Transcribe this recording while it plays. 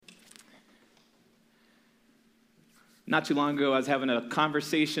Not too long ago, I was having a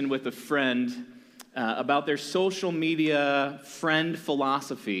conversation with a friend about their social media friend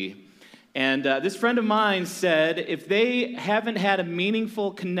philosophy. And this friend of mine said if they haven't had a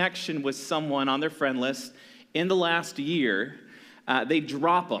meaningful connection with someone on their friend list in the last year, they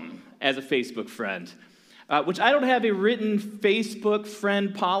drop them as a Facebook friend. Which I don't have a written Facebook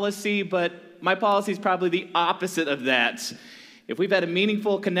friend policy, but my policy is probably the opposite of that. If we've had a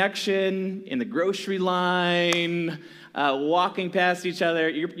meaningful connection in the grocery line, walking past each other,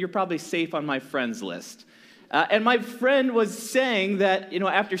 you're probably safe on my friends list. And my friend was saying that,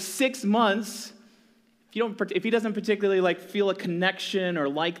 after 6 months, if he doesn't particularly feel a connection or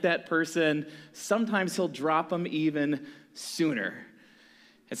like that person, sometimes he'll drop them even sooner.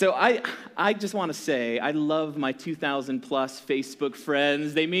 And so I just want to say I love my 2,000 plus Facebook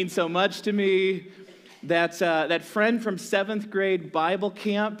friends. They mean so much to me. That friend from 7th grade Bible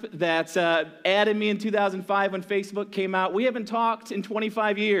camp that added me in 2005 when Facebook came out, we haven't talked in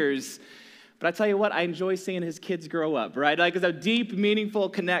 25 years. But I tell you what, I enjoy seeing his kids grow up, right? It's a deep, meaningful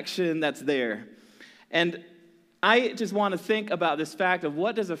connection that's there. And I just want to think about this fact of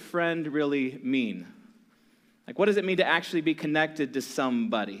what does a friend really mean? What does it mean to actually be connected to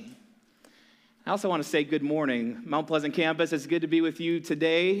somebody? I also want to say good morning. Mount Pleasant campus, it's good to be with you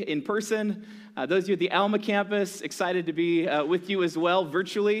today in person. Those of you at the Alma campus, excited to be with you as well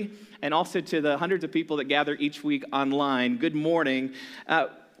virtually, and also to the hundreds of people that gather each week online. Good morning.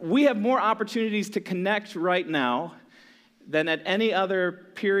 We have more opportunities to connect right now than at any other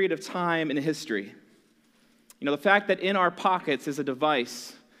period of time in history. The fact that in our pockets is a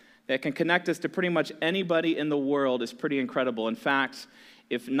device that can connect us to pretty much anybody in the world is pretty incredible. In fact,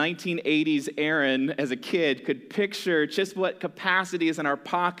 if 1980s Aaron, as a kid, could picture just what capacity is in our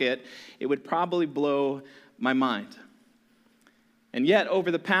pocket, it would probably blow my mind. And yet,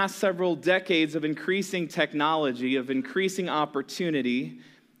 over the past several decades of increasing technology, of increasing opportunity,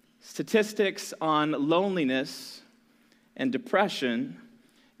 statistics on loneliness and depression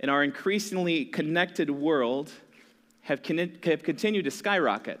in our increasingly connected world have continued to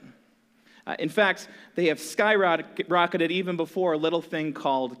skyrocket. In fact, they have skyrocketed even before a little thing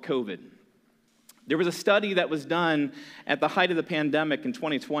called COVID. There was a study that was done at the height of the pandemic in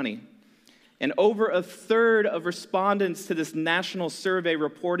 2020, and over a third of respondents to this national survey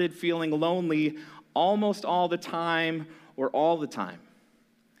reported feeling lonely almost all the time or all the time.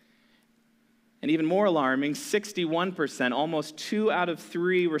 And even more alarming, 61%, almost 2 out of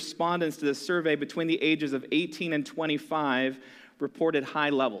 3 respondents to this survey between the ages of 18 and 25 reported high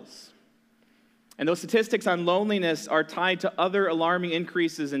levels. And those statistics on loneliness are tied to other alarming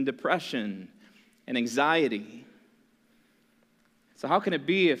increases in depression and anxiety. So how can it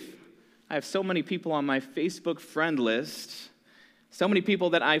be if I have so many people on my Facebook friend list, so many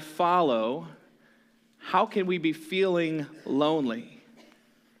people that I follow, how can we be feeling lonely?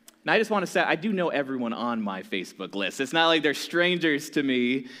 And I just want to say, I do know everyone on my Facebook list. It's not like they're strangers to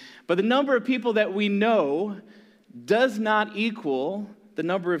me, but the number of people that we know does not equal the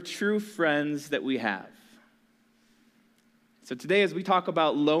number of true friends that we have. So today, as we talk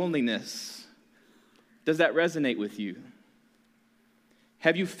about loneliness, does that resonate with you?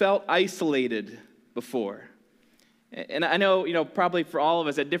 Have you felt isolated before? And I know, probably for all of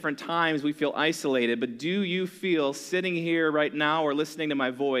us at different times we feel isolated, but do you feel sitting here right now or listening to my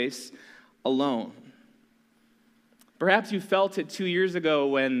voice alone? Perhaps you felt it 2 years ago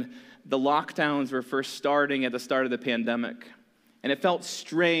when the lockdowns were first starting at the start of the pandemic. And it felt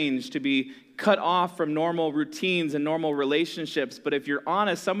strange to be cut off from normal routines and normal relationships. But if you're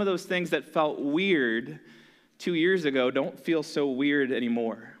honest, some of those things that felt weird 2 years ago don't feel so weird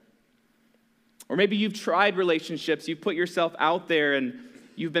anymore. Or maybe you've tried relationships, you've put yourself out there, and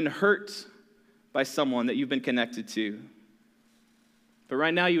you've been hurt by someone that you've been connected to. But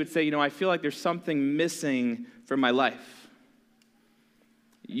right now you would say, I feel like there's something missing from my life.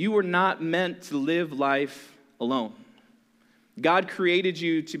 You were not meant to live life alone. God created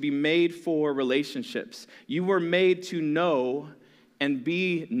you to be made for relationships. You were made to know and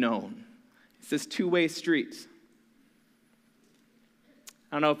be known. It's this two-way street.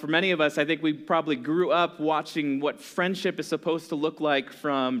 I don't know, for many of us, I think we probably grew up watching what friendship is supposed to look like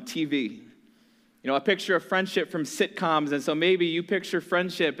from TV. A picture of friendship from sitcoms, and so maybe you picture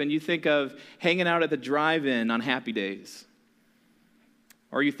friendship and you think of hanging out at the drive-in on Happy Days.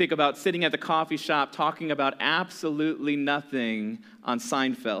 Or you think about sitting at the coffee shop talking about absolutely nothing on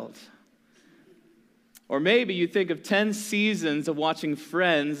Seinfeld. Or maybe you think of 10 seasons of watching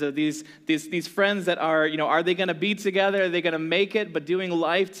Friends, of these friends that are they going to be together? Are they going to make it? But doing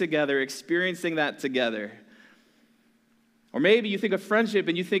life together, experiencing that together. Or maybe you think of friendship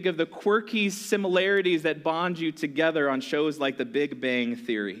and you think of the quirky similarities that bond you together on shows like The Big Bang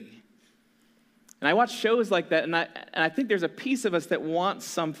Theory. And I watch shows like that, and I think there's a piece of us that wants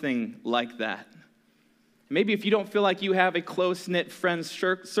something like that. Maybe if you don't feel like you have a close-knit friend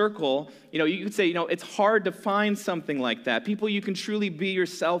circle, you could say, it's hard to find something like that. People you can truly be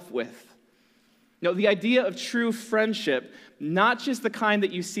yourself with. The idea of true friendship, not just the kind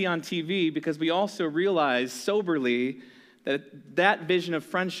that you see on TV, because we also realize soberly that vision of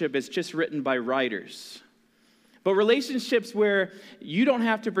friendship is just written by writers. But relationships where you don't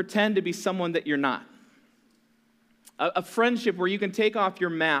have to pretend to be someone that you're not. A friendship where you can take off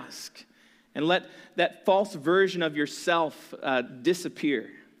your mask and let that false version of yourself disappear.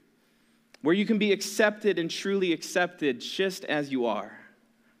 Where you can be accepted and truly accepted just as you are.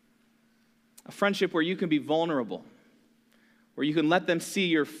 A friendship where you can be vulnerable. Where you can let them see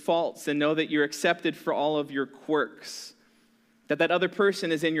your faults and know that you're accepted for all of your quirks. That other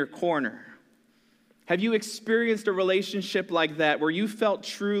person is in your corner. Have you experienced a relationship like that where you felt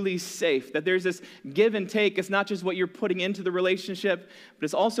truly safe? That there's this give and take. It's not just what you're putting into the relationship, but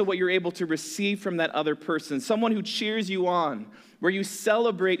it's also what you're able to receive from that other person. Someone who cheers you on, where you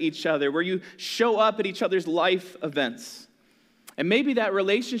celebrate each other, where you show up at each other's life events. And maybe that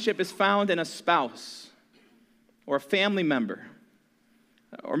relationship is found in a spouse or a family member.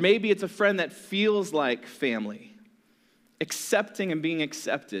 Or maybe it's a friend that feels like family. Accepting and being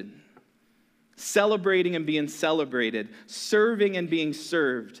accepted. Celebrating and being celebrated, serving and being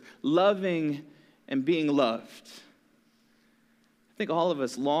served, loving and being loved. I think all of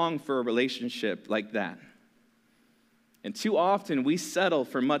us long for a relationship like that. And too often we settle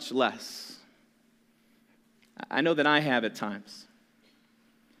for much less. I know that I have at times.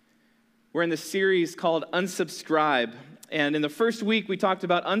 We're in this series called Unsubscribe, and in the first week we talked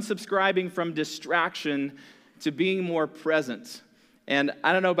about unsubscribing from distraction to being more present. And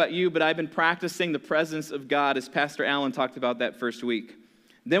I don't know about you, but I've been practicing the presence of God, as Pastor Allen talked about that first week.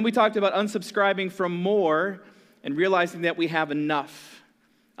 Then we talked about unsubscribing from more and realizing that we have enough.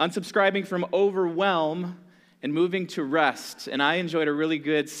 Unsubscribing from overwhelm and moving to rest. And I enjoyed a really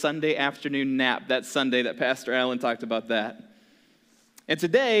good Sunday afternoon nap that Sunday that Pastor Allen talked about that. And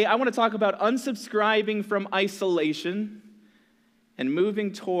today, I want to talk about unsubscribing from isolation and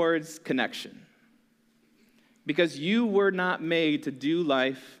moving towards connection. Because you were not made to do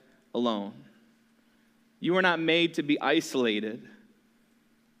life alone. You were not made to be isolated.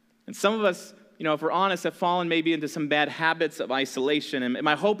 And some of us, if we're honest, have fallen maybe into some bad habits of isolation. And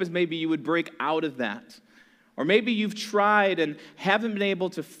my hope is maybe you would break out of that. Or maybe you've tried and haven't been able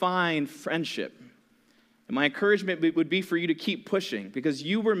to find friendship. And my encouragement would be for you to keep pushing, because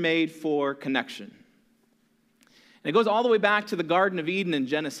you were made for connection. And it goes all the way back to the Garden of Eden in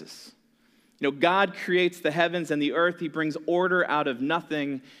Genesis. God creates the heavens and the earth. He brings order out of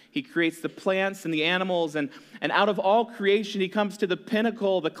nothing. He creates the plants and the animals. And out of all creation, he comes to the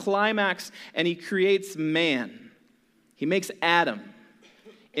pinnacle, the climax, and he creates man. He makes Adam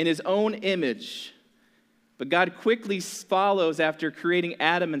in his own image. But God quickly follows after creating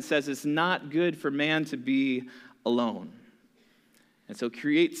Adam and says it's not good for man to be alone. And so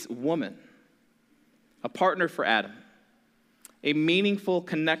creates woman, a partner for Adam, a meaningful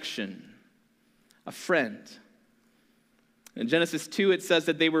connection, a friend. In Genesis 2, it says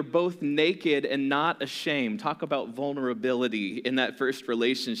that they were both naked and not ashamed. Talk about vulnerability in that first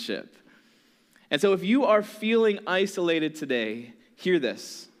relationship. And so if you are feeling isolated today, hear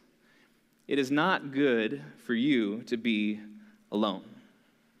this. It is not good for you to be alone.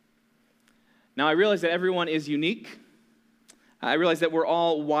 Now, I realize that everyone is unique. I realize that we're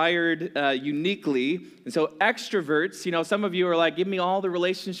all wired uniquely. And so extroverts, some of you are like, give me all the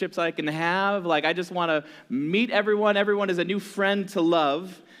relationships I can have. Like, I just want to meet everyone. Everyone is a new friend to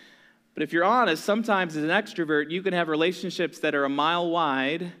love. But if you're honest, sometimes as an extrovert, you can have relationships that are a mile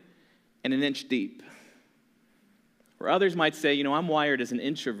wide and an inch deep. Or others might say, I'm wired as an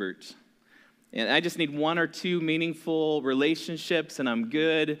introvert. And I just need one or two meaningful relationships and I'm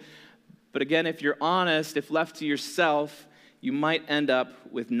good. But again, if you're honest, if left to yourself, you might end up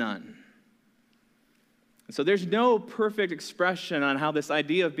with none. So there's no perfect expression on how this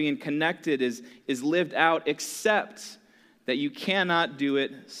idea of being connected is lived out, except that you cannot do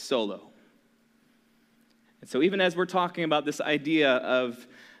it solo. And so even as we're talking about this idea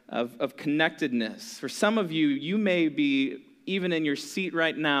of connectedness, for some of you, you may be, even in your seat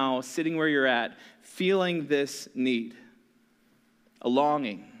right now, sitting where you're at, feeling this need, a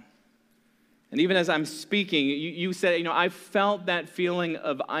longing. And even as I'm speaking, you said, I felt that feeling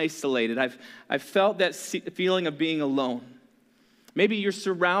of isolated. I've felt that feeling of being alone. Maybe you're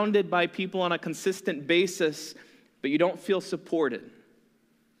surrounded by people on a consistent basis, but you don't feel supported,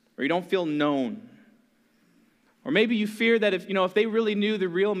 or you don't feel known. Or maybe you fear that if they really knew the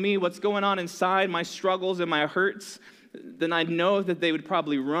real me, what's going on inside, my struggles and my hurts, then I know that they would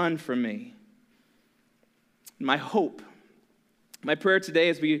probably run from me. My hope, my prayer today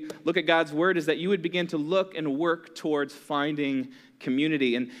as we look at God's word is that you would begin to look and work towards finding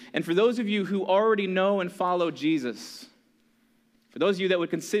community. And for those of you who already know and follow Jesus, for those of you that would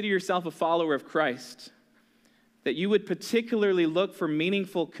consider yourself a follower of Christ, that you would particularly look for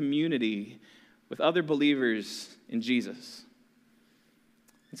meaningful community with other believers in Jesus.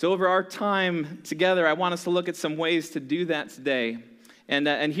 And so over our time together, I want us to look at some ways to do that today.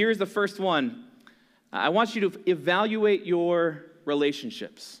 And here's the first one. I want you to evaluate your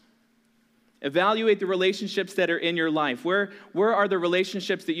relationships. Evaluate the relationships that are in your life. Where are the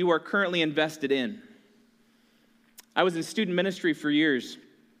relationships that you are currently invested in? I was in student ministry for years,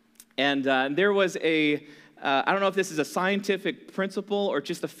 and there was I don't know if this is a scientific principle or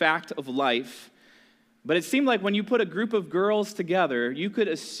just a fact of life, but it seemed like when you put a group of girls together, you could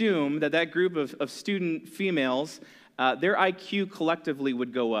assume that group of student females, their IQ collectively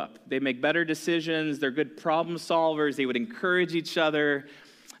would go up. They make better decisions, they're good problem solvers, they would encourage each other.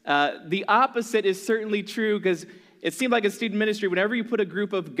 The opposite is certainly true, because it seemed like in student ministry, whenever you put a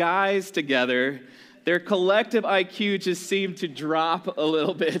group of guys together, their collective IQ just seemed to drop a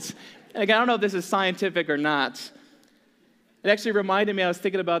little bit. And again, I don't know if this is scientific or not. It actually reminded me, I was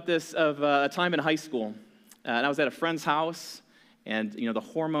thinking about this, of a time in high school. And I was at a friend's house, and the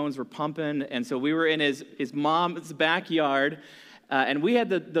hormones were pumping, and so we were in his mom's backyard, and we had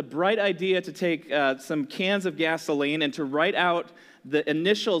the bright idea to take some cans of gasoline and to write out the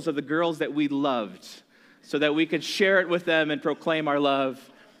initials of the girls that we loved so that we could share it with them and proclaim our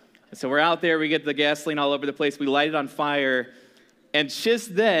love. And so we're out there, we get the gasoline all over the place, we light it on fire, and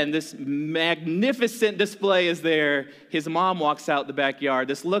just then, this magnificent display is there. His mom walks out the backyard,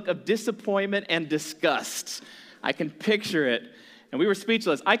 this look of disappointment and disgust. I can picture it. And we were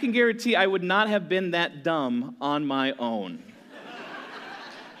speechless. I can guarantee I would not have been that dumb on my own.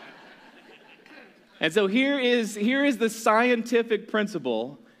 And so here is the scientific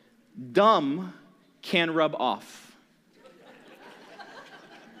principle. Dumb can rub off.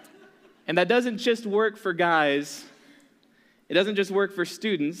 And that doesn't just work for guys. It doesn't just work for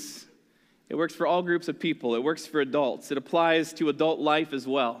students. It works for all groups of people. It works for adults. It applies to adult life as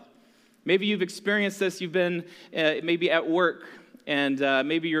well. Maybe you've experienced this. You've been maybe at work, and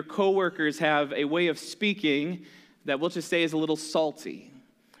maybe your coworkers have a way of speaking that we'll just say is a little salty,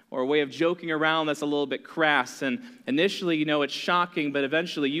 or a way of joking around that's a little bit crass. And initially, it's shocking, but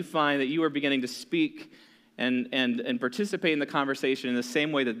eventually you find that you are beginning to speak and participate in the conversation in the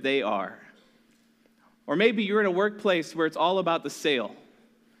same way that they are. Or maybe you're in a workplace where it's all about the sale.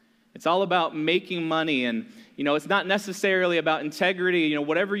 It's all about making money, and it's not necessarily about integrity.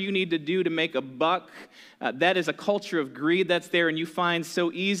 Whatever you need to do to make a buck, that is a culture of greed that's there, and you find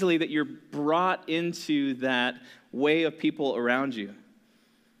so easily that you're brought into that way of people around you.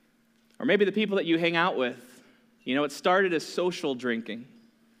 Or maybe the people that you hang out with, it started as social drinking,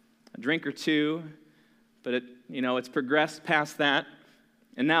 a drink or two, but it's progressed past that,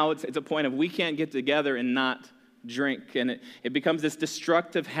 and now it's a point of we can't get together and not drink, and it becomes this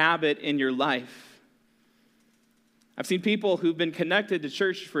destructive habit in your life. I've seen people who've been connected to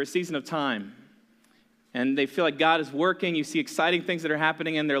church for a season of time, and they feel like God is working. You see exciting things that are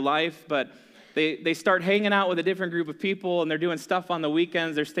happening in their life, but they start hanging out with a different group of people, and they're doing stuff on the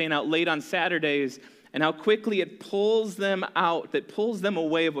weekends. They're staying out late on Saturdays, and how quickly it pulls them out, that pulls them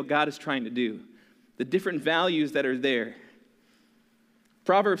away of what God is trying to do, the different values that are there.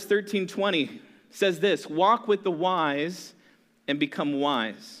 Proverbs 13:20 says this: walk with the wise and become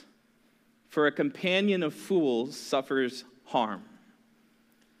wise, for a companion of fools suffers harm.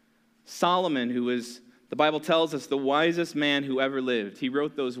 Solomon, who was, the Bible tells us, the wisest man who ever lived, he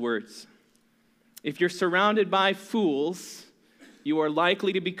wrote those words. If you're surrounded by fools, you are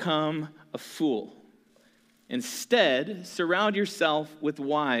likely to become a fool. Instead, surround yourself with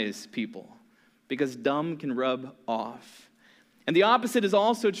wise people, because dumb can rub off. And the opposite is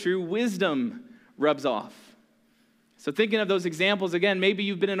also true. Wisdom rubs off. So thinking of those examples again, maybe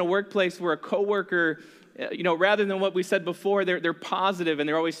you've been in a workplace where a coworker, rather than what we said before, they're positive and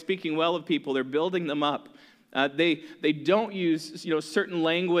they're always speaking well of people. They're building them up. They don't use certain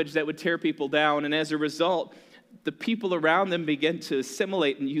language that would tear people down, and as a result, the people around them begin to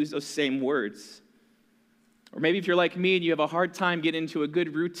assimilate and use those same words. Or maybe if you're like me and you have a hard time getting into a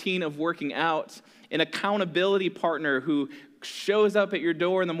good routine of working out, an accountability partner who shows up at your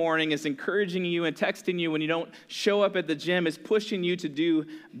door in the morning, is encouraging you and texting you when you don't show up at the gym, is pushing you to do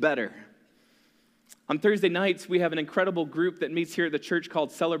better. On Thursday nights, we have an incredible group that meets here at the church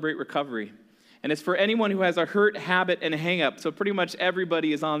called Celebrate Recovery. And it's for anyone who has a hurt, habit, and hang-up. So pretty much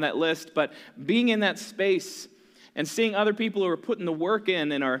everybody is on that list. But being in that space and seeing other people who are putting the work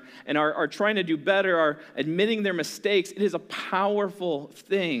in and are trying to do better, are admitting their mistakes, it is a powerful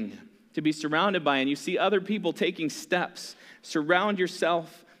thing to be surrounded by. And you see other people taking steps. Surround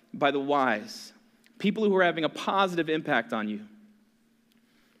yourself by the wise, people who are having a positive impact on you.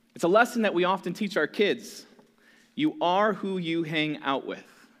 It's a lesson that we often teach our kids. You are who you hang out with.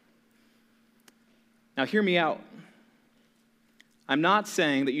 Now, hear me out. I'm not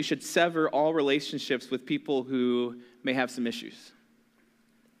saying that you should sever all relationships with people who may have some issues.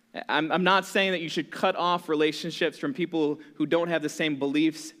 I'm not saying that you should cut off relationships from people who don't have the same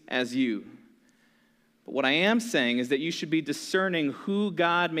beliefs as you. But what I am saying is that you should be discerning who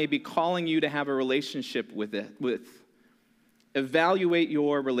God may be calling you to have a relationship with. Evaluate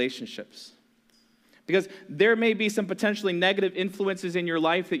your relationships. Because there may be some potentially negative influences in your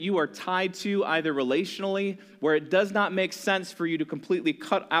life that you are tied to, either relationally, where it does not make sense for you to completely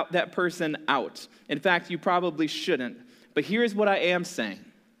cut out that person out. In fact, you probably shouldn't. But here's what I am saying.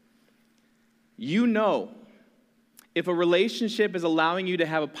 You know if a relationship is allowing you to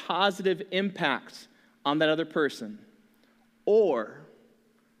have a positive impact on that other person, or,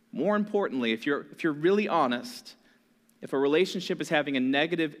 more importantly, if you're really honest, if a relationship is having a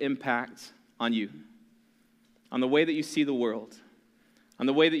negative impact on you, on the way that you see the world, on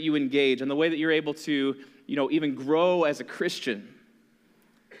the way that you engage, on the way that you're able to, even grow as a Christian.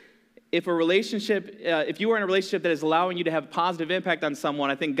 If you are in a relationship that is allowing you to have a positive impact on someone,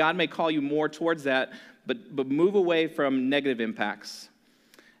 I think God may call you more towards that, but move away from negative impacts.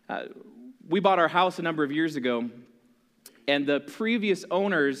 We bought our house a number of years ago, and the previous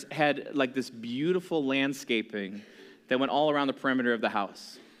owners had like this beautiful landscaping that went all around the perimeter of the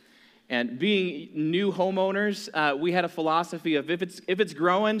house. And being new homeowners, we had a philosophy of if it's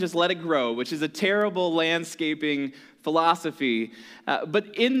growing, just let it grow, which is a terrible landscaping philosophy.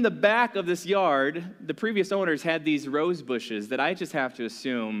 But in the back of this yard, the previous owners had these rose bushes that I just have to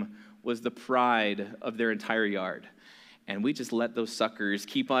assume was the pride of their entire yard. And we just let those suckers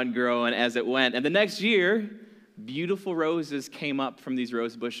keep on growing as it went. And the next year, beautiful roses came up from these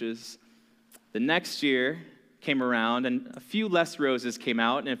rose bushes. The next year came around, and a few less roses came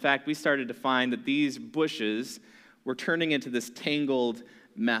out. And in fact, we started to find that these bushes were turning into this tangled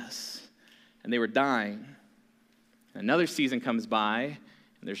mess, and they were dying. Another season comes by, and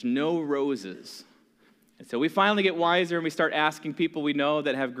there's no roses. And so we finally get wiser, and we start asking people we know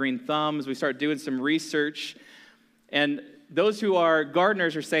that have green thumbs. We start doing some research, and those who are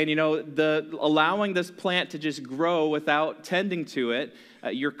gardeners are saying, allowing this plant to just grow without tending to it,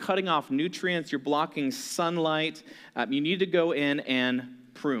 you're cutting off nutrients, you're blocking sunlight. You need to go in and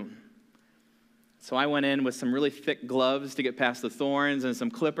prune. So I went in with some really thick gloves to get past the thorns and some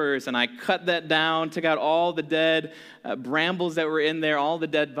clippers, and I cut that down, took out all the dead brambles that were in there, all the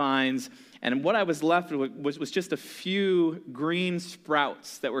dead vines, and what I was left with was just a few green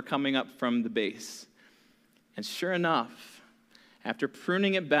sprouts that were coming up from the base. And sure enough, after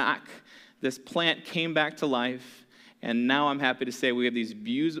pruning it back, this plant came back to life. And now I'm happy to say we have these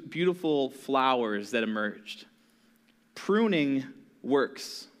beautiful flowers that emerged. Pruning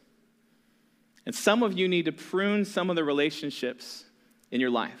works. And some of you need to prune some of the relationships in your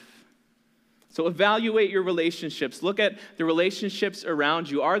life. So evaluate your relationships. Look at the relationships around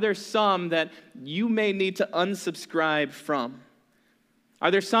you. Are there some that you may need to unsubscribe from? Are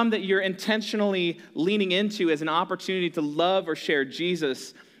there some that you're intentionally leaning into as an opportunity to love or share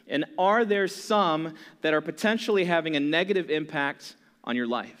Jesus? And are there some that are potentially having a negative impact on your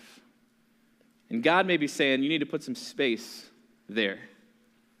life? And God may be saying, you need to put some space there.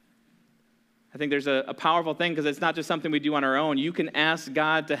 I think there's a powerful thing because it's not just something we do on our own. You can ask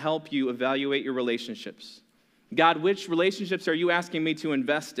God to help you evaluate your relationships. God, which relationships are you asking me to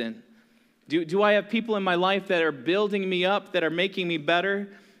invest in? Do I have people in my life that are building me up, that are making me better,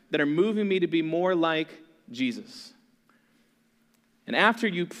 that are moving me to be more like Jesus? And after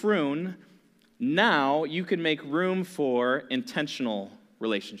you prune, now you can make room for intentional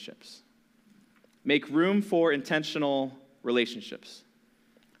relationships. Make room for intentional relationships.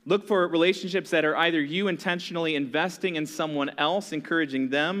 Look for relationships that are either you intentionally investing in someone else,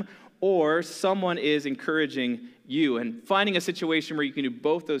 encouraging them, or someone is encouraging you. And finding a situation where you can do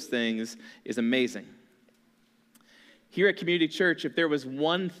both those things is amazing. Here at Community Church, if there was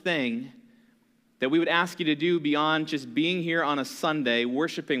one thing that we would ask you to do beyond just being here on a Sunday,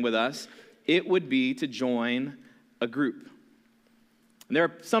 worshiping with us, it would be to join a group. And there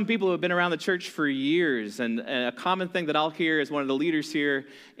are some people who have been around the church for years, and a common thing that I'll hear as one of the leaders here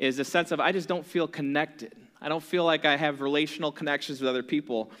is a sense of, I just don't feel connected. I don't feel like I have relational connections with other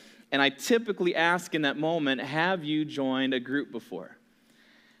people. And I typically ask in that moment, have you joined a group before?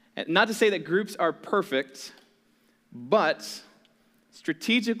 And not to say that groups are perfect, but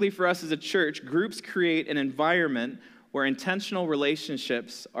strategically for us as a church, groups create an environment where intentional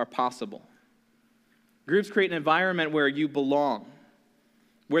relationships are possible. Groups create an environment where you belong,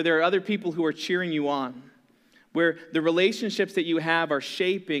 where there are other people who are cheering you on, where the relationships that you have are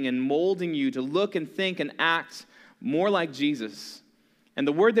shaping and molding you to look and think and act more like Jesus. And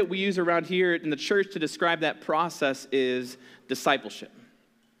the word that we use around here in the church to describe that process is discipleship.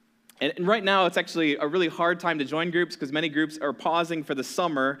 And right now, it's actually a really hard time to join groups because many groups are pausing for the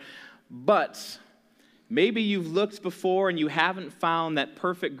summer, but maybe you've looked before and you haven't found that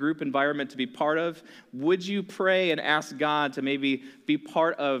perfect group environment to be part of. Would you pray and ask God to maybe be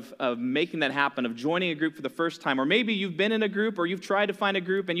part of making that happen, of joining a group for the first time? Or maybe you've been in a group or you've tried to find a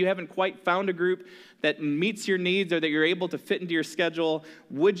group and you haven't quite found a group that meets your needs or that you're able to fit into your schedule.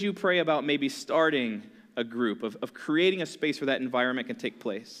 Would you pray about maybe starting a group, of creating a space where that environment can take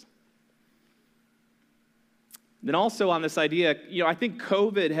place? Then also on this idea, I think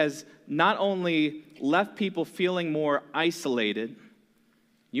COVID has not only left people feeling more isolated.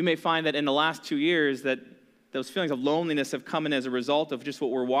 You may find that in the last 2 years that those feelings of loneliness have come in as a result of just what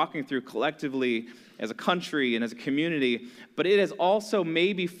we're walking through collectively as a country and as a community, but it has also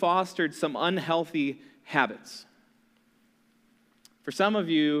maybe fostered some unhealthy habits. For some of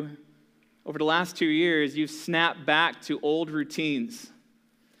you, over the last 2 years, you've snapped back to old routines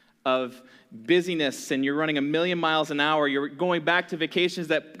of busyness, and you're running 1,000,000 miles an hour. You're going back to vacations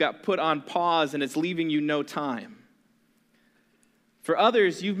that got put on pause, and it's leaving you no time. For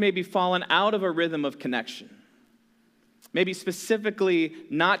others, you've maybe fallen out of a rhythm of connection, maybe specifically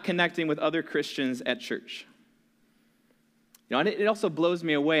not connecting with other Christians at church. And it also blows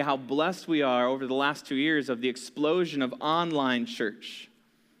me away how blessed we are over the last 2 years of the explosion of online church.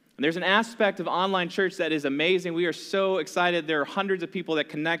 And there's an aspect of online church that is amazing. We are so excited. There are hundreds of people that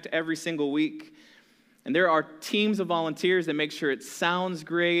connect every single week. And there are teams of volunteers that make sure it sounds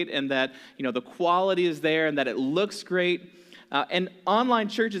great and that the quality is there and that it looks great. And online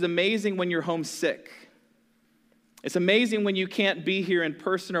church is amazing when you're homesick. It's amazing when you can't be here in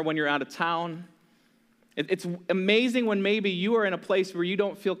person or when you're out of town. It's amazing when maybe you are in a place where you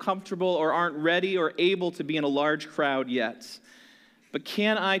don't feel comfortable or aren't ready or able to be in a large crowd yet. But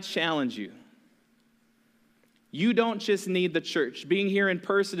can I challenge you? You don't just need the church. Being here in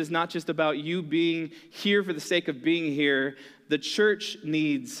person is not just about you being here for the sake of being here. The church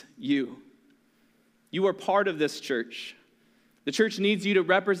needs you. You are part of this church. The church needs you to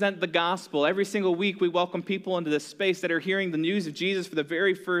represent the gospel. Every single week we welcome people into this space that are hearing the news of Jesus for the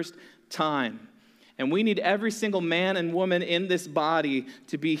very first time. And we need every single man and woman in this body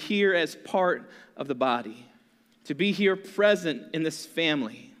to be here as part of the body, to be here present in this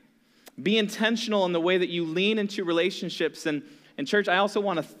family. Be intentional in the way that you lean into relationships. And church, I also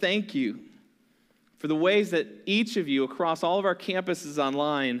want to thank you for the ways that each of you across all of our campuses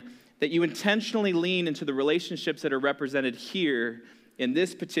online, that you intentionally lean into the relationships that are represented here in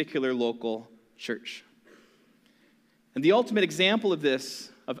this particular local church. And the ultimate example of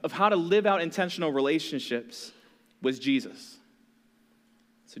this, of how to live out intentional relationships, was Jesus.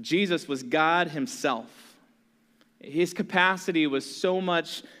 So Jesus was God himself. His capacity was so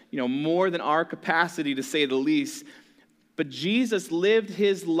much, more than our capacity, to say the least. But Jesus lived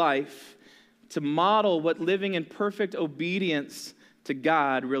his life to model what living in perfect obedience to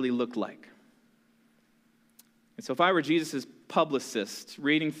God really looked like. And so if I were Jesus' publicist,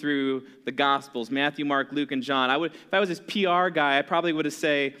 reading through the Gospels, Matthew, Mark, Luke, and John, if I was his PR guy, I probably would have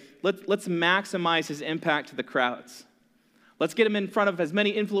said, let's maximize his impact to the crowds. Let's get him in front of as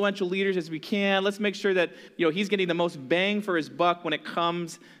many influential leaders as we can. Let's make sure that he's getting the most bang for his buck when it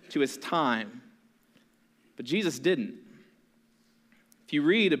comes to his time. But Jesus didn't. If you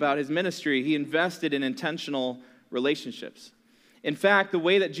read about his ministry, he invested in intentional relationships. In fact, the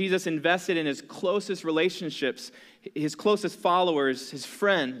way that Jesus invested in his closest relationships, his closest followers, his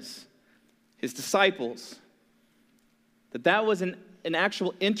friends, his disciples, that was an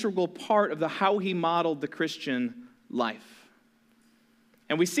actual integral part of how he modeled the Christian life.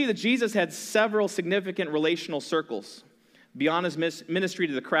 And we see that Jesus had several significant relational circles beyond his ministry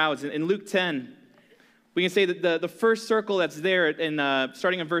to the crowds. In Luke 10, we can say that the first circle that's there,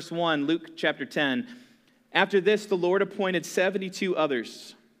 starting in verse 1, Luke chapter 10, after this, the Lord appointed 72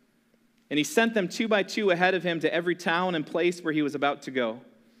 others, and he sent them 2 by 2 ahead of him to every town and place where he was about to go.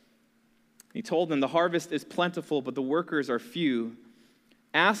 He told them, the harvest is plentiful, but the workers are few.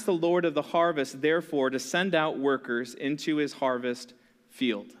 Ask the Lord of the harvest, therefore, to send out workers into his harvest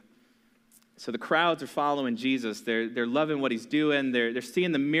field. So the crowds are following Jesus. They're loving what he's doing. They're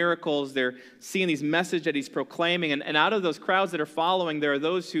seeing the miracles. They're seeing these messages that he's proclaiming. And out of those crowds that are following, there are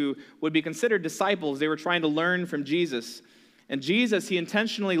those who would be considered disciples. They were trying to learn from Jesus. And Jesus, he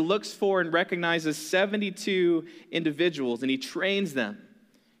intentionally looks for and recognizes 72 individuals, and he trains them.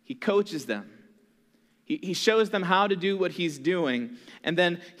 He coaches them. He shows them how to do what he's doing, and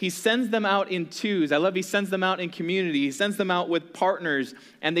then he sends them out in twos. I love he sends them out in community. He sends them out with partners,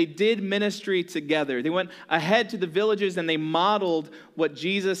 and they did ministry together. They went ahead to the villages, and they modeled what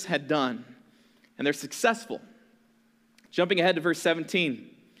Jesus had done, and they're successful. Jumping ahead to verse 17, it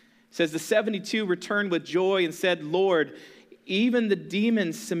says, the 72 returned with joy and said, Lord, even the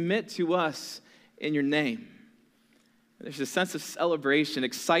demons submit to us in your name. There's a sense of celebration,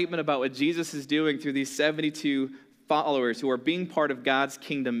 excitement about what Jesus is doing through these 72 followers who are being part of God's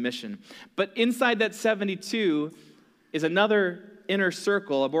kingdom mission. But inside that 72 is another inner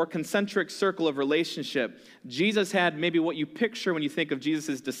circle, a more concentric circle of relationship. Jesus had maybe what you picture when you think of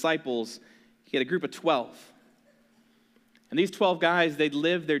Jesus' disciples. He had a group of 12. And these 12 guys, they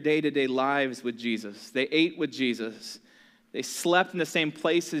lived their day-to-day lives with Jesus. They ate with Jesus. They slept in the same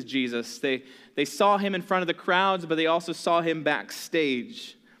place as Jesus. They saw him in front of the crowds, but they also saw him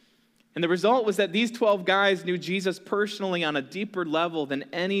backstage. And the result was that these 12 guys knew Jesus personally on a deeper level than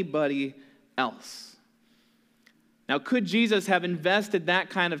anybody else. Now, could Jesus have invested that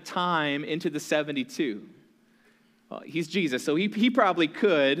kind of time into the 72? Well, he's Jesus, so he probably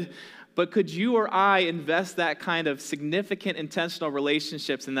could. But could you or I invest that kind of significant intentional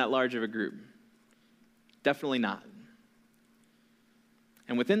relationships in that large of a group? Definitely not.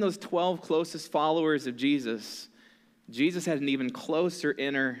 And within those 12 closest followers of Jesus, Jesus had an even closer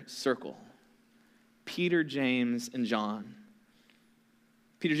inner circle. Peter, James, and John.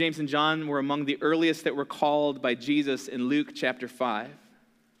 Peter, James, and John were among the earliest that were called by Jesus in Luke chapter 5.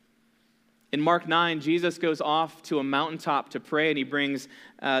 In Mark 9, Jesus goes off to a mountaintop to pray, and he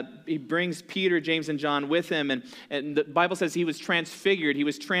brings Peter, James, and John with him. And the Bible says he was transfigured, he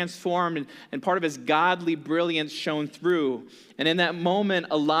was transformed, and part of his godly brilliance shone through. And in that moment,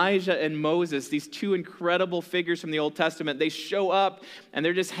 Elijah and Moses, these two incredible figures from the Old Testament, they show up, and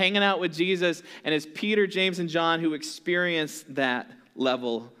they're just hanging out with Jesus. And it's Peter, James, and John who experience that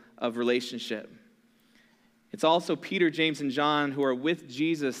level of relationship. It's also Peter, James, and John who are with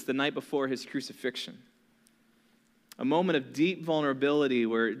Jesus the night before his crucifixion. A moment of deep vulnerability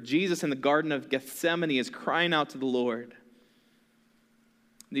where Jesus in the Garden of Gethsemane is crying out to the Lord.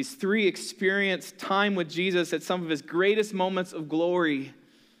 These three experience time with Jesus at some of his greatest moments of glory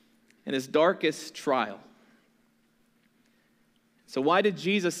and his darkest trial. So why did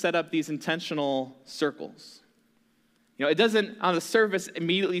Jesus set up these intentional circles? You know, it doesn't, on the surface,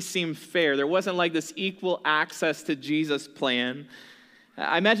 immediately seem fair. There wasn't like this equal access to Jesus plan.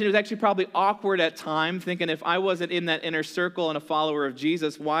 I imagine it was actually probably awkward at times, thinking if I wasn't in that inner circle and a follower of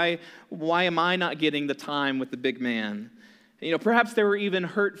Jesus, why am I not getting the time with the big man? You know, perhaps there were even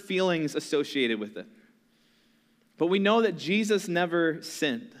hurt feelings associated with it. But we know that Jesus never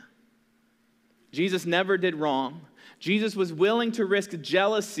sinned. Jesus never did wrong. Jesus was willing to risk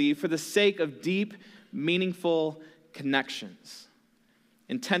jealousy for the sake of deep, meaningful connections,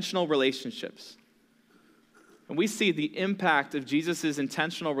 intentional relationships. And we see the impact of Jesus'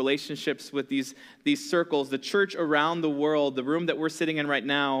 intentional relationships with these circles. The church around the world, the room that we're sitting in right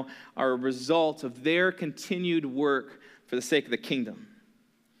now, are a result of their continued work for the sake of the kingdom.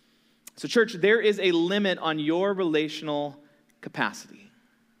 So church, there is a limit on your relational capacity.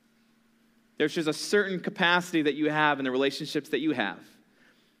 There's just a certain capacity that you have in the relationships that you have.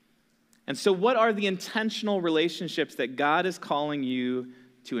 And so what are the intentional relationships that God is calling you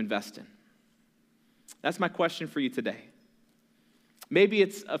to invest in? That's my question for you today. Maybe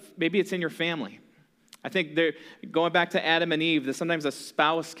it's in your family. I think going back to Adam and Eve, that sometimes a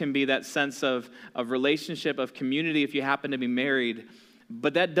spouse can be that sense of relationship, of community if you happen to be married.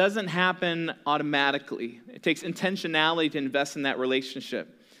 But that doesn't happen automatically. It takes intentionality to invest in that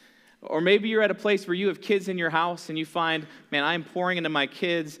relationship. Or maybe you're at a place where you have kids in your house and you find, man, I'm pouring into my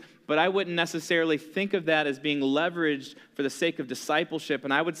kids, but I wouldn't necessarily think of that as being leveraged for the sake of discipleship.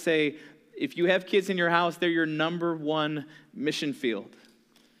 And I would say, if you have kids in your house, they're your number one mission field.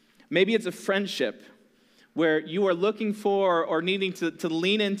 Maybe it's a friendship where you are looking for or needing to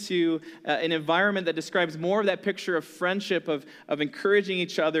lean into an environment that describes more of that picture of friendship, of encouraging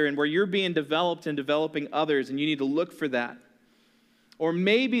each other, and where you're being developed and developing others, and you need to look for that. Or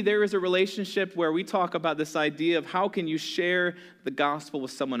maybe there is a relationship where we talk about this idea of how can you share the gospel with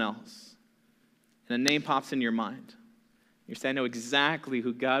someone else? And a name pops in your mind. You're saying, I know exactly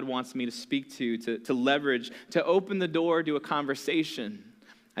who God wants me to speak to leverage, to open the door to a conversation.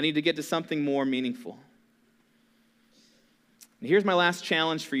 I need to get to something more meaningful. And here's my last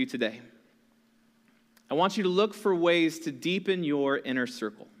challenge for you today. I want you to look for ways to deepen your inner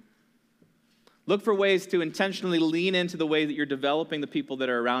circle. Look for ways to intentionally lean into the way that you're developing the people that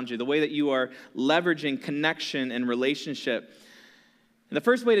are around you, the way that you are leveraging connection and relationship. And the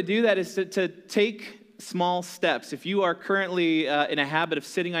first way to do that is to take small steps. If you are currently in a habit of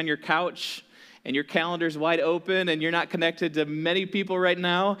sitting on your couch and your calendar's wide open and you're not connected to many people right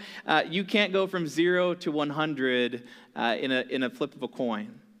now, you can't go from 0 to 100 in a flip of a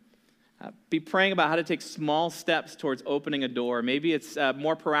coin. Be praying about how to take small steps towards opening a door. Maybe it's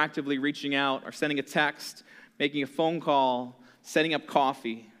more proactively reaching out or sending a text, making a phone call, setting up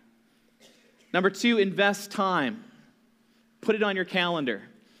coffee. Number 2, invest time. Put it on your calendar.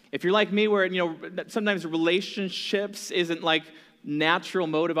 If you're like me where, sometimes relationships isn't like natural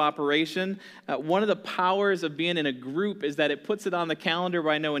mode of operation, one of the powers of being in a group is that it puts it on the calendar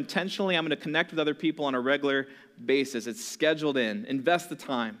where I know intentionally I'm going to connect with other people on a regular basis. It's scheduled in. Invest the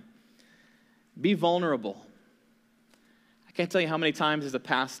time. Be vulnerable. I can't tell you how many times as a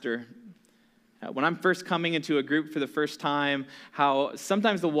pastor, when I'm first coming into a group for the first time, how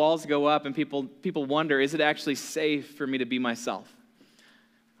sometimes the walls go up and people wonder, is it actually safe for me to be myself?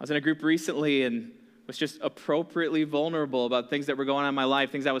 I was in a group recently and was just appropriately vulnerable about things that were going on in my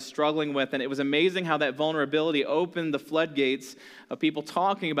life, things I was struggling with, and it was amazing how that vulnerability opened the floodgates of people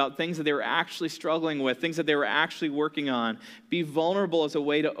talking about things that they were actually struggling with, things that they were actually working on. Be vulnerable as a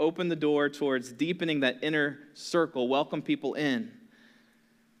way to open the door towards deepening that inner circle, welcome people in.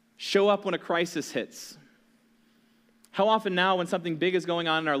 Show up when a crisis hits. How often now when something big is going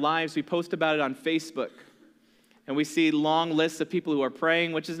on in our lives, we post about it on Facebook. And we see long lists of people who are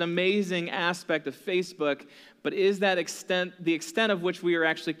praying, which is an amazing aspect of Facebook, but is that the extent of which we are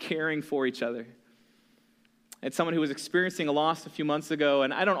actually caring for each other? It's someone who was experiencing a loss a few months ago,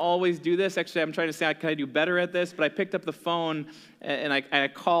 and I don't always do this. Actually, I'm trying to say, can I do better at this? But I picked up the phone, and I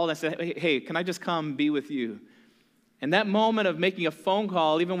called, and I said, hey, can I just come be with you? And that moment of making a phone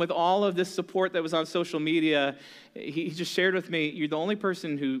call, even with all of this support that was on social media, he just shared with me, you're the only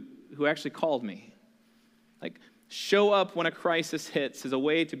person who actually called me. Like, show up when a crisis hits as a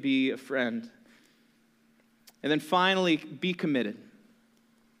way to be a friend. And then finally, be committed.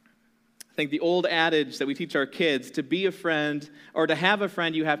 I think the old adage that we teach our kids, to be a friend, or to have a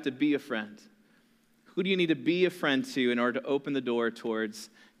friend, you have to be a friend. Who do you need to be a friend to in order to open the door towards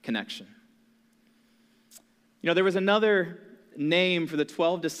connection? There was another name for the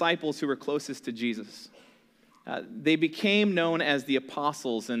 12 disciples who were closest to Jesus. They became known as the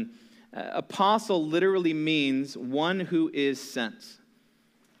apostles, and apostle literally means one who is sent.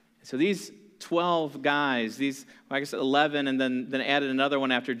 So these 12 guys, I guess 11 and then added another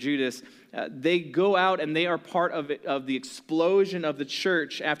one after Judas, they go out and they are part of the explosion of the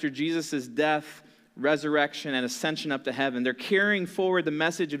church after Jesus' death, resurrection, and ascension up to heaven. They're carrying forward the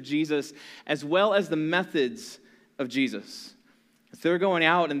message of Jesus as well as the methods of Jesus. So they're going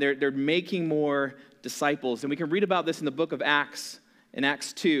out and they're making more disciples. And we can read about this in the book of Acts, in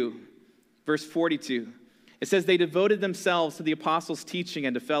Acts 2. Verse 42, it says, they devoted themselves to the apostles' teaching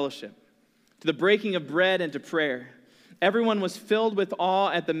and to fellowship, to the breaking of bread and to prayer. Everyone was filled with awe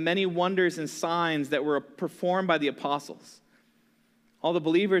at the many wonders and signs that were performed by the apostles. All the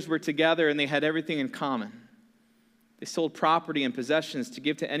believers were together and they had everything in common. They sold property and possessions to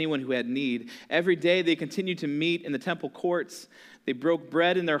give to anyone who had need. Every day they continued to meet in the temple courts. They broke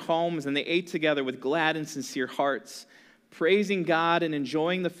bread in their homes and they ate together with glad and sincere hearts, praising God and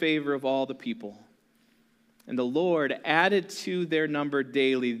enjoying the favor of all the people. And the Lord added to their number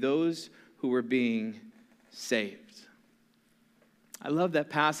daily those who were being saved. I love that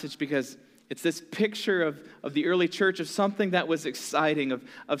passage because it's this picture of the early church, of something that was exciting,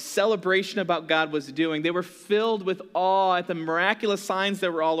 of celebration about God was doing. They were filled with awe at the miraculous signs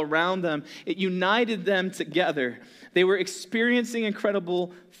that were all around them. It united them together. They were experiencing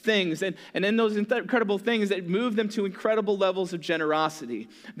incredible things, and in those incredible things, it moved them to incredible levels of generosity.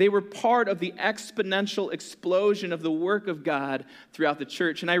 They were part of the exponential explosion of the work of God throughout the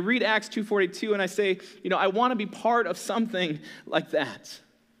church. And I read Acts 2:42 and I say, I want to be part of something like that.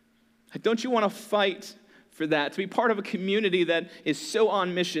 Don't you want to fight for that, to be part of a community that is so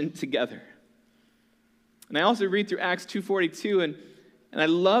on mission together? And I also read through Acts 2:42, and I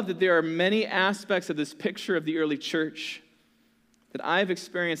love that there are many aspects of this picture of the early church that I've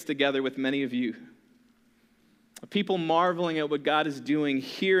experienced together with many of you. People marveling at what God is doing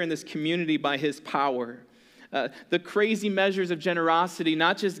here in this community by his power. The crazy measures of generosity,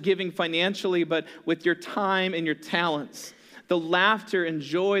 not just giving financially, but with your time and your talents. the laughter and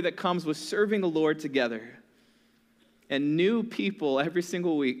joy that comes with serving the Lord together, and new people every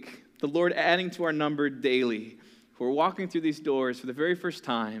single week, the Lord adding to our number daily, who are walking through these doors for the very first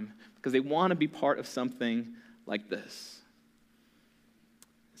time because they want to be part of something like this.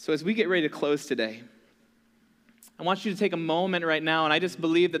 So as we get ready to close today, I want you to take a moment right now, and I just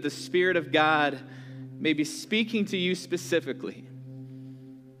believe that the Spirit of God may be speaking to you specifically.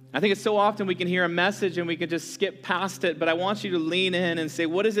 I think it's so often we can hear a message and we can just skip past it, but I want you to lean in and say,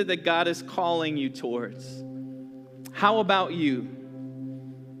 what is it that God is calling you towards? How about you?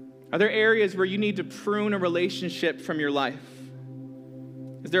 Are there areas where you need to prune a relationship from your life?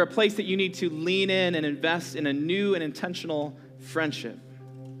 Is there a place that you need to lean in and invest in a new and intentional friendship?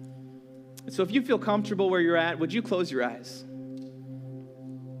 And so if you feel comfortable where you're at, would you close your eyes?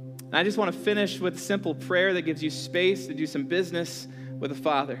 And I just want to finish with a simple prayer that gives you space to do some business with the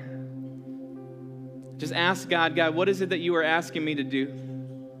Father. Just ask God, what is it that you are asking me to do?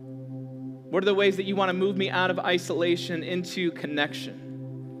 What are the ways that you want to move me out of isolation into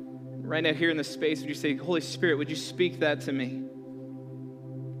connection? Right now here in this space, would you say, Holy Spirit, would you speak that to me?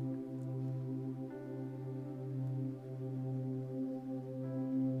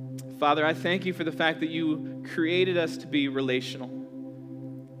 Father, I thank you for the fact that you created us to be relational.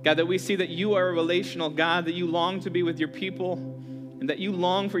 God, that we see that you are a relational God, that you long to be with your people, and that you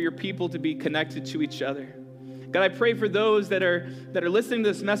long for your people to be connected to each other. God, I pray for those that are listening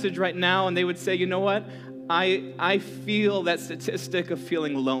to this message right now, and they would say, you know what? I feel that statistic of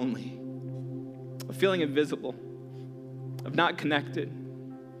feeling lonely, of feeling invisible, of not connected.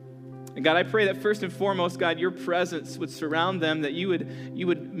 And God, I pray that first and foremost, God, your presence would surround them, that you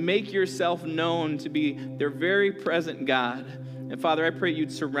would make yourself known to be their very present God. And Father, I pray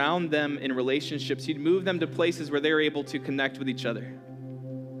you'd surround them in relationships. You'd move them to places where they're able to connect with each other.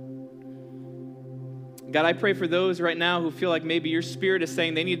 God, I pray for those right now who feel like maybe your Spirit is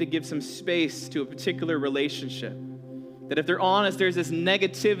saying they need to give some space to a particular relationship. That if they're honest, there's this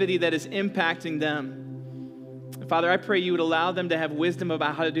negativity that is impacting them. And Father, I pray you would allow them to have wisdom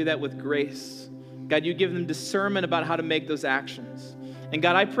about how to do that with grace. God, you give them discernment about how to make those actions. And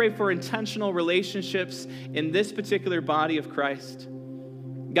God, I pray for intentional relationships in this particular body of Christ.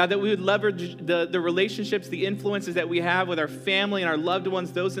 God, that we would leverage the relationships, the influences that we have with our family and our loved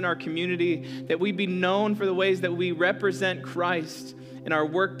ones, those in our community, that we be known for the ways that we represent Christ in our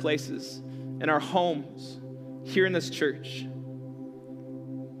workplaces, in our homes, here in this church.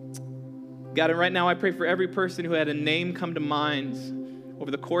 God, and right now I pray for every person who had a name come to mind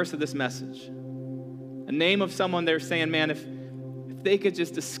over the course of this message. A name of someone they're saying, man, if they could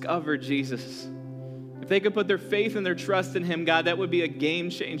just discover Jesus, if they could put their faith and their trust in him, God, that would be a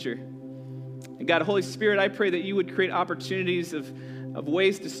game changer. And God, Holy Spirit, I pray that you would create opportunities of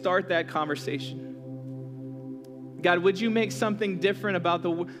ways to start that conversation. God, would you make something different about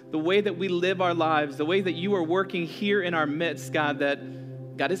the way that we live our lives, the way that you are working here in our midst, God, that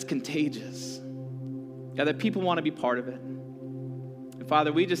is contagious. God, that people want to be part of it. And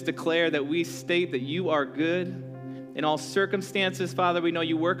Father, we just declare that we state that you are good in all circumstances. Father, we know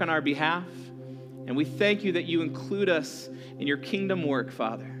you work on our behalf. And we thank you that you include us in your kingdom work,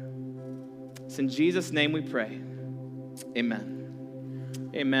 Father. It's in Jesus' name we pray.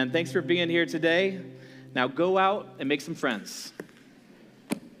 Amen. Amen. Thanks for being here today. Now go out and make some friends.